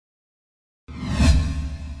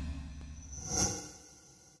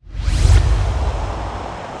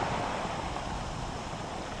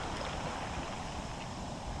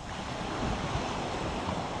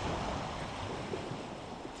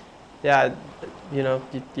Yeah, you know,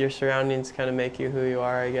 your surroundings kind of make you who you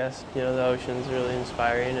are, I guess. You know, the ocean's really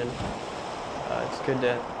inspiring, and it's good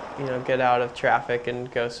to, you know, get out of traffic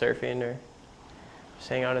and go surfing or just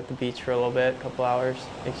hang out at the beach for a little bit, a couple hours.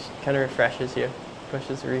 It kind of refreshes you,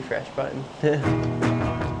 pushes the refresh button.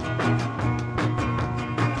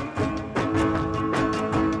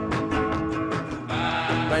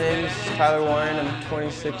 My name is Tyler Warren. I'm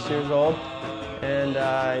 26 years old, and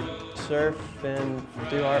I surf and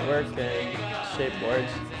do artwork and shape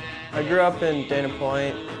boards. I grew up in Dana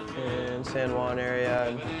Point in San Juan area,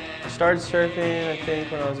 and started surfing I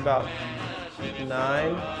think when I was about 9.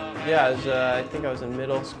 Yeah, I think I was in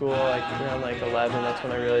middle school, like around like 11. That's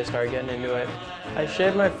when I really started getting into it. I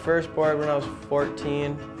shaped my first board when I was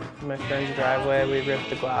 14 in my friend's driveway. We ripped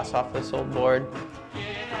the glass off this old board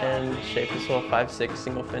and shaped this little 5/6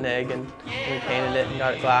 single fin egg, and we painted it and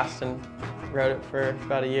got it glassed and rode it for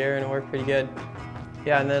about a year, and it worked pretty good.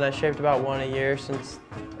 Yeah, and then I shaped about one a year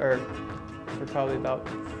for probably about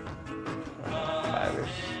 5 or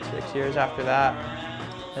 6 years after that,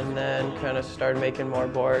 and then kind of started making more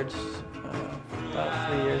boards about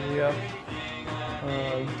 3 years ago.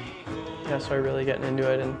 Yeah, started really getting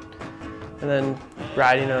into it, and then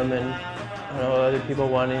riding them, and I don't know, other people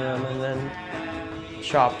wanting them, and then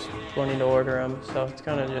shops wanting to order them, so it's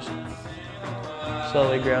kind of just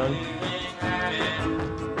slowly grown.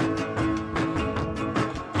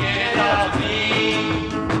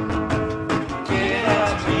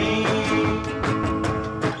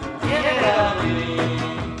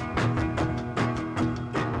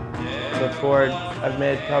 The board I've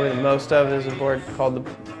made probably the most of is a board called the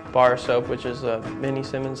Bar Soap, which is a mini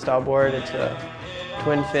Simmons style board. It's a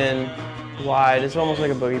twin fin wide. It's almost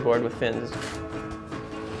like a boogie board with fins.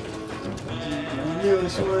 The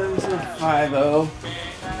newest one's a 5.0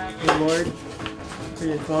 board.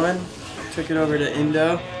 Pretty fun. Took it over to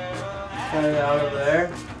Indo. Got it out over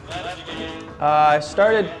there. I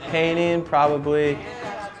started painting probably,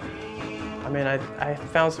 I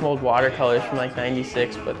found some old watercolors from like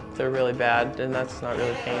 '96, but they're really bad, and that's not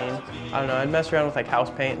really painting. I don't know, I'd mess around with like house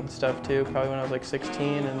paint and stuff too, probably when I was like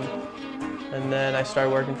 16, and then I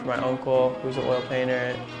started working for my uncle, who's an oil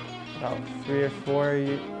painter, about 3 or 4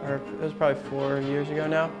 years, or it was probably 4 years ago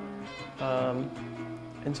now.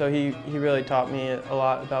 And so he really taught me a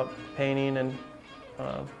lot about painting and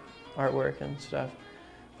artwork and stuff,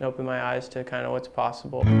 and opened my eyes to kind of what's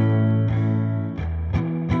possible.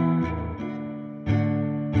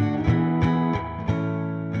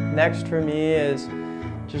 Next for me is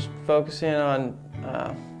just focusing on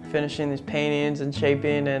finishing these paintings and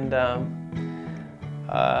shaping, and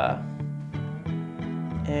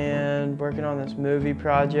working on this movie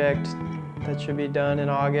project that should be done in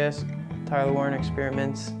August, Tyler Warren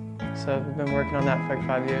Experiments. So I've been working on that for like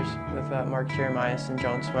 5 years with Mark Jeremias and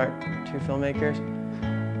Joan Smart, 2 filmmakers.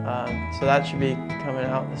 So that should be coming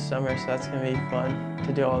out this summer, so that's going to be fun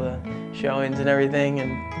to do all the showings and everything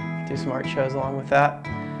and do some art shows along with that.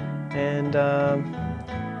 And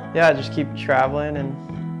yeah, just keep traveling, and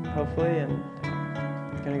hopefully, and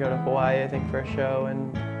I'm going to go to Hawaii, I think, for a show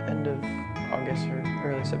in end of August or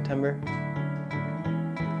early September.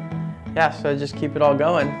 Yeah, so just keep it all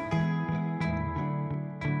going.